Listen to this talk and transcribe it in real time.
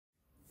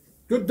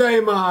Good day,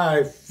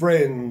 my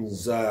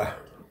friends.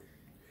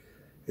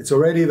 It's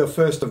already the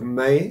 1st of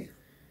May.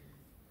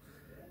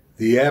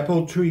 The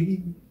apple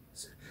trees,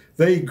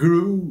 they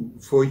grew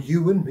for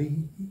you and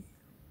me.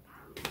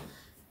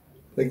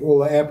 I think all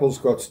the apples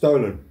got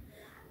stolen.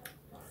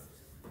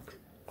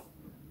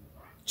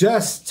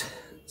 Just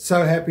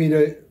so happy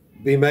to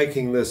be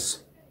making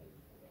this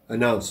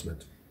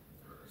announcement.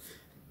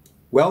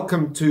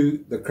 Welcome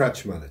to the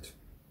Crutch Mullet.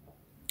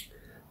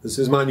 This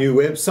is my new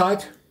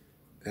website,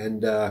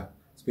 and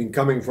it's been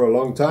coming for a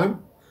long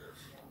time.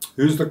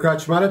 Who's the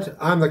Crutch Mullet?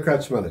 I'm the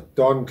Crutch Mullet,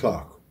 Don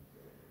Clark.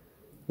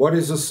 What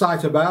is the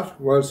site about?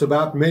 Well, it's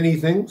about many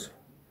things.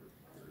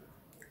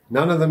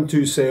 None of them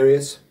too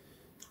serious.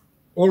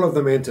 All of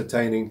them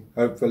entertaining,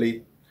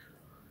 hopefully.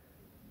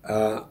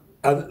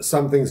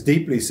 Some things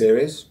deeply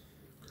serious.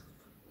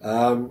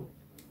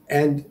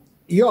 And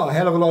yeah, a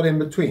hell of a lot in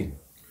between.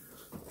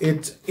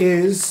 It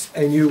is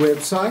a new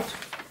website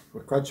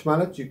for Crutch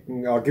Mullet.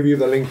 I'll give you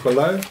the link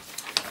below.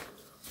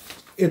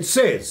 It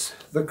says,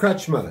 the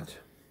Crutch Mullet.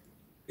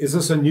 Is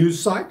this a news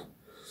site?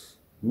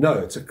 No,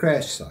 it's a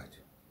crash site.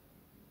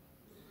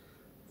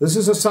 This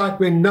is a site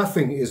where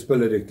nothing is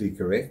politically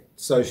correct,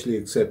 socially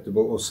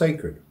acceptable, or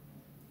sacred.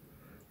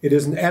 It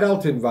is an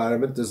adult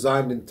environment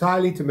designed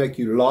entirely to make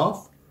you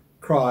laugh,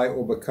 cry,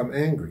 or become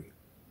angry.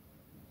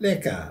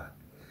 Lekker.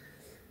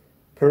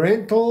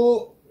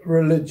 Parental,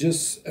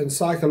 religious, and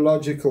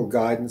psychological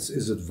guidance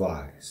is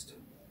advised.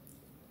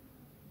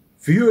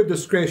 Viewer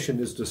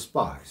discretion is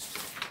despised.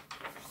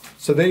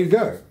 So there you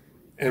go.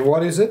 And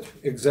what is it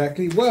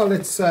exactly? Well,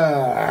 it's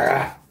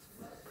my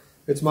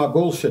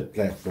bullshit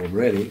platform,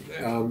 really.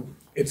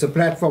 It's a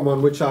platform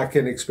on which I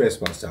can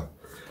express myself.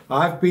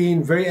 I've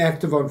been very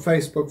active on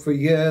Facebook for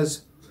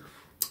years.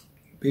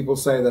 People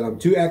say that I'm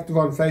too active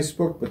on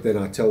Facebook, but then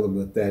I tell them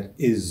that that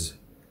is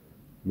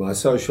my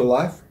social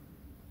life.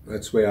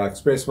 That's where I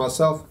express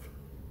myself.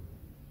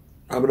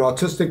 I'm an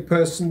artistic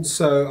person,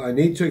 so I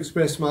need to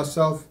express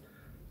myself.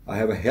 I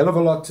have a hell of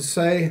a lot to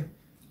say.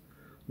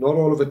 Not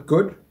all of it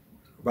good,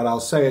 but I'll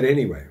say it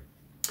anyway.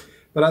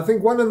 But I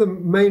think one of the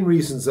main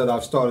reasons that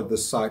I've started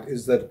this site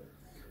is that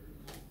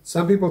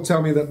some people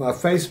tell me that my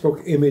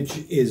Facebook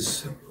image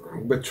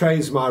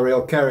betrays my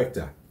real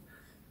character.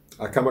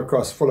 I come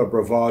across full of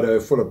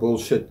bravado, full of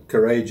bullshit,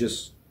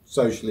 courageous,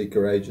 socially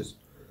courageous.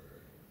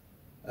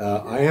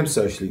 I am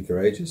socially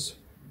courageous,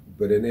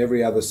 but in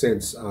every other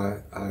sense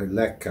I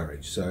lack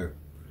courage, so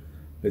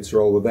let's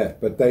roll with that.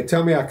 But they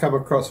tell me I come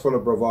across full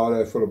of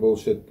bravado, full of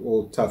bullshit,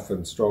 all tough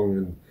and strong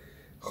and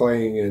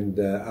cloying and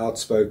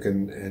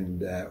outspoken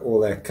and all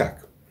that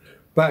cuck.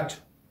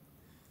 But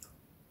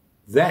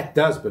that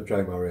does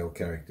betray my real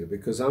character,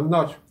 because I'm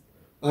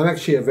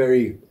actually a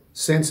very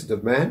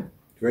sensitive man,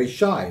 very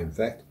shy in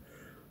fact,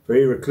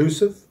 very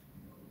reclusive.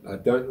 I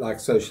don't like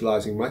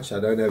socializing much.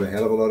 I don't have a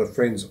hell of a lot of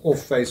friends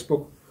off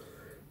Facebook.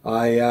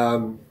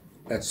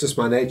 That's just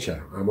my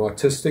nature. I'm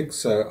artistic,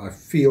 so I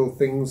feel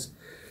things.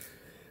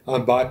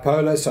 I'm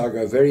bipolar, so I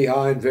go very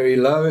high and very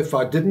low. If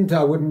I didn't,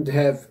 I wouldn't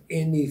have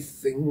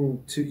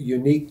anything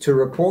unique to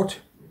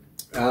report.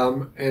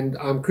 And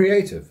I'm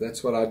creative.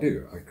 That's what I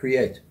do. I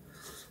create.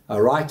 I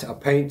write, I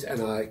paint,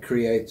 and I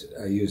create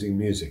using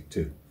music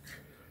too.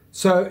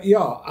 So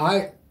yeah,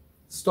 I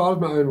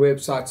started my own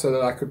website so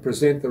that I could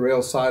present the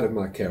real side of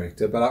my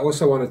character, but I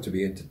also want it to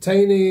be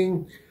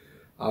entertaining.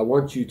 I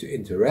want you to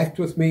interact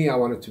with me. I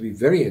want it to be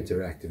very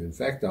interactive. In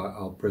fact,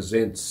 I'll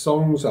present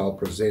songs, I'll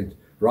present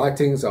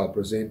writings, I'll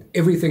present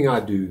everything I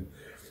do,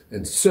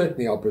 and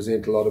certainly I'll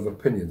present a lot of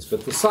opinions.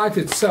 But the site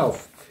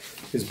itself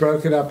is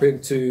broken up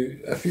into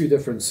a few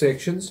different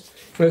sections.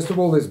 First of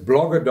all, there's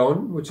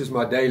Blogadon, which is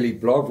my daily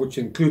blog, which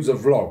includes a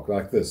vlog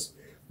like this.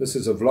 This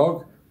is a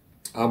vlog.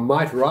 I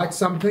might write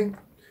something.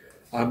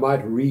 I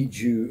might read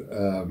you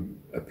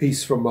a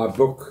piece from my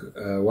book,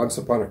 Once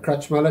Upon a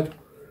Crutch Mullet,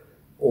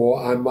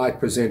 or I might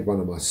present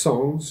one of my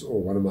songs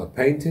or one of my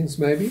paintings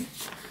maybe.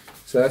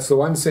 So that's the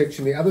one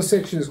section. The other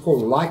section is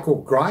called Like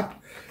or Gripe.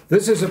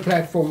 This is a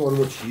platform on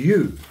which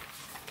you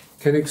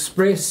can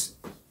express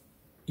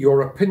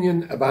your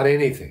opinion about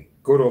anything,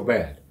 good or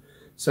bad.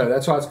 So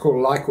that's why it's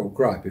called Like or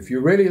Gripe. If you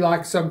really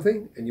like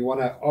something and you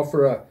want to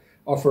offer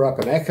up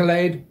an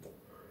accolade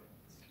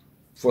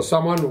for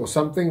someone or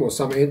something or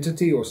some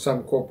entity or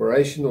some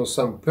corporation or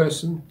some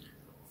person,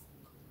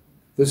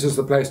 this is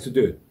the place to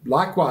do it.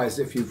 Likewise,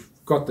 if you've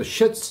got the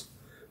shits,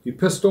 you're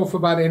pissed off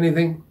about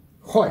anything,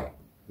 hoi.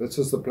 This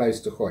is the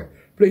place to hoy.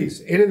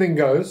 Please, anything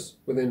goes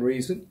within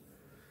reason.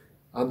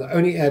 I'm the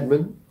only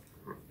admin,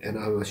 and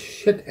I'm a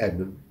shit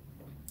admin.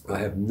 I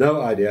have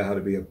no idea how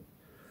to be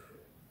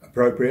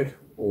appropriate,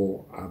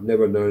 or I've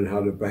never known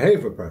how to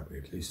behave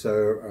appropriately.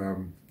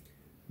 So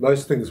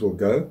most things will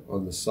go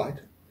on the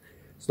site.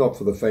 It's not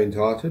for the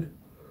faint-hearted.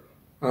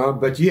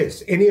 But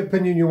yes, any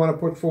opinion you want to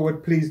put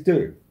forward, please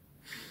do.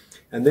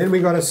 And then we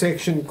got a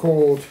section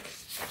called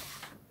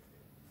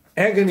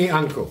Agony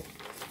Uncle.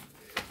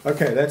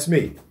 Okay, that's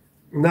me.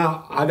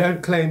 Now, I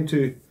don't claim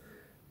to,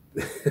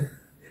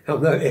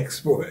 I'm no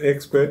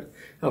expert,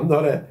 I'm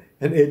not an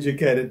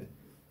educated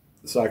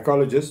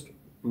psychologist.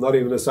 I'm not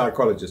even a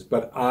psychologist,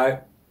 but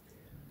I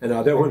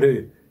don't want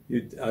to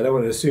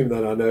assume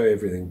that I know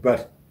everything,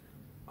 but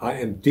I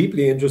am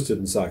deeply interested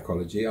in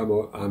psychology. I'm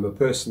a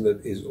person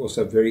that is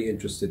also very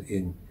interested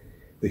in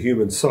the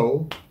human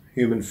soul,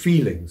 human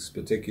feelings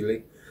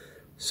particularly.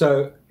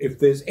 So if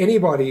there's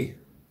anybody,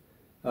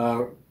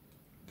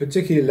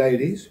 particularly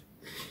ladies,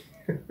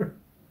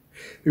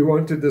 who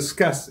want to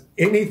discuss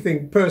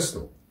anything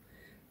personal,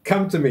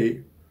 come to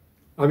me.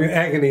 I'm your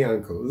agony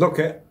uncle. Look,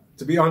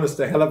 to be honest,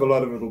 a hell of a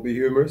lot of it will be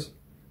humorous.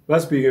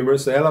 Must be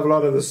humorous. A hell of a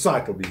lot of the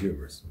site will be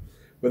humorous.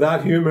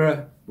 Without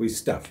humor, we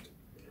stuffed.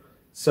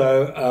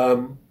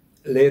 So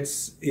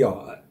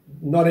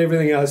not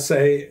everything I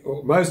say,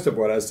 or most of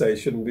what I say,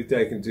 shouldn't be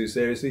taken too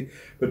seriously,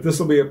 but this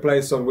will be a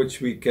place on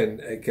which we can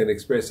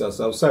express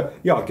ourselves. So,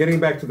 yeah, getting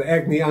back to the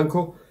agony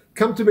uncle,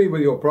 come to me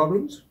with your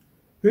problems.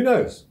 Who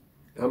knows?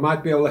 I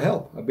might be able to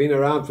help. I've been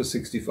around for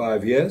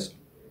 65 years.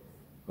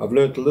 I've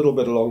learnt a little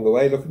bit along the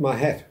way. Look at my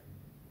hat.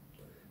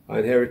 I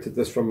inherited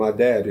this from my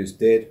dad, who's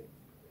dead.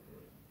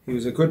 He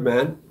was a good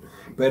man,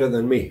 better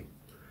than me.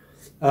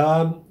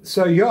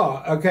 So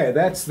yeah, okay,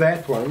 that's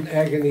that one,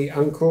 Agony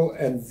Uncle,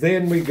 and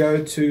then we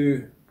go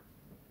to,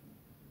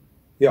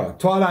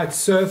 Twilight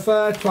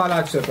Surfer.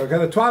 Okay,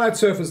 the Twilight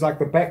Surfer is like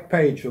the back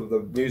page of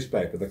the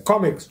newspaper, the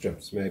comic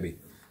strips maybe.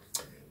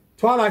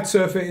 Twilight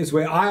Surfer is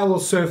where I will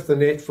surf the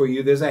net for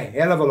you. There's a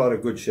hell of a lot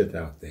of good shit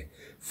out there.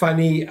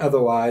 Funny,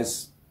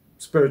 otherwise,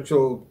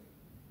 spiritual,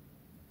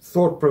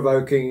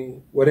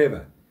 thought-provoking,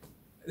 whatever.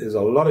 There's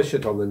a lot of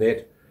shit on the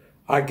net.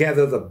 I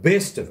gather the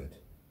best of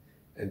it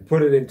and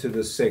put it into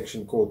this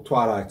section called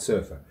Twilight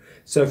Surfer.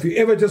 So if you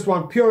ever just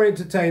want pure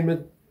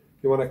entertainment,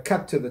 you want to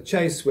cut to the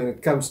chase when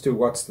it comes to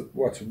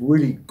what's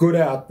really good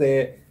out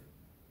there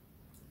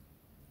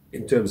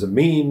in terms of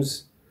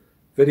memes,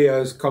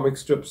 videos, comic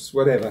strips,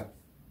 whatever,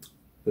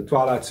 the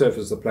Twilight Surfer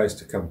is the place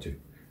to come to.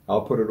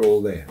 I'll put it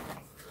all there.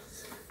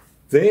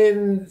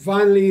 Then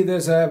finally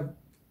there's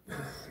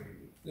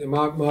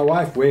my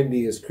wife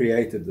Wendy has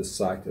created this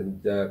site,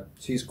 and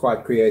she's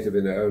quite creative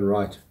in her own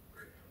right.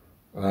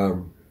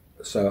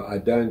 So I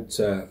don't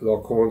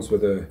lock horns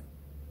with her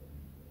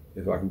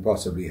if I can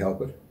possibly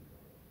help it.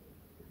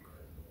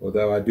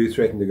 Although I do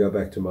threaten to go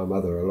back to my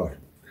mother a lot.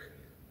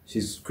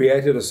 She's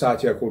created a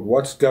site here called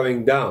What's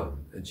Going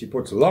Down, and she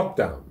puts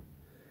lockdown.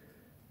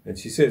 And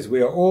she says,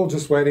 we are all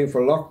just waiting for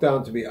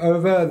lockdown to be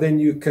over, then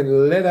you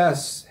can let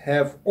us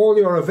have all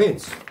your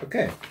events.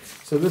 Okay,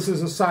 so this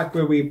is a site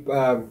where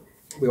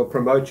we'll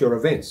promote your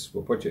events.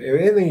 We'll put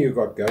anything you've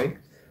got going,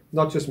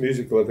 not just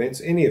musical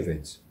events, any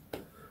events.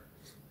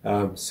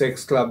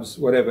 Sex clubs,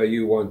 whatever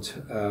you want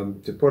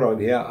to put on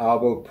here, I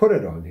will put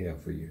it on here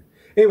for you.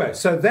 Anyway,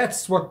 so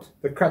that's what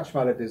the Crutch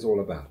Mullet is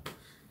all about.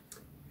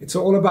 It's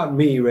all about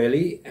me,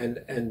 really,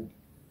 and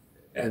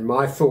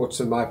my thoughts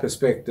and my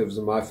perspectives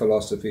and my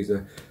philosophies.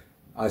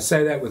 I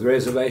say that with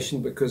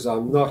reservation because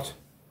I'm not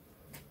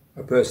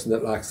a person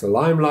that likes the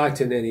limelight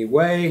in any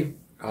way.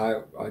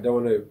 I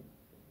don't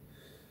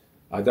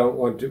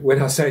want to,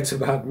 when I say it's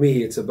about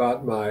me, it's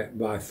about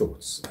my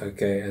thoughts,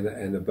 okay,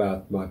 and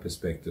about my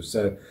perspective.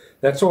 So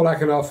that's all I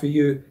can offer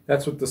you.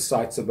 That's what the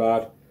site's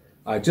about.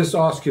 I just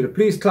ask you to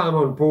please climb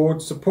on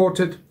board, support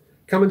it,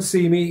 come and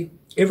see me.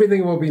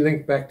 Everything will be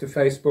linked back to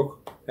Facebook,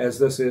 as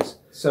this is.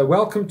 So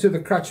welcome to the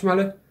Crutch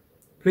Mullet.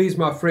 Please,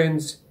 my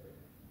friends,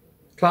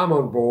 climb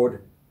on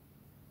board.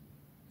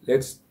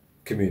 Let's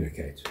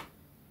communicate.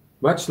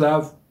 Much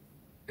love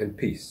and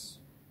peace.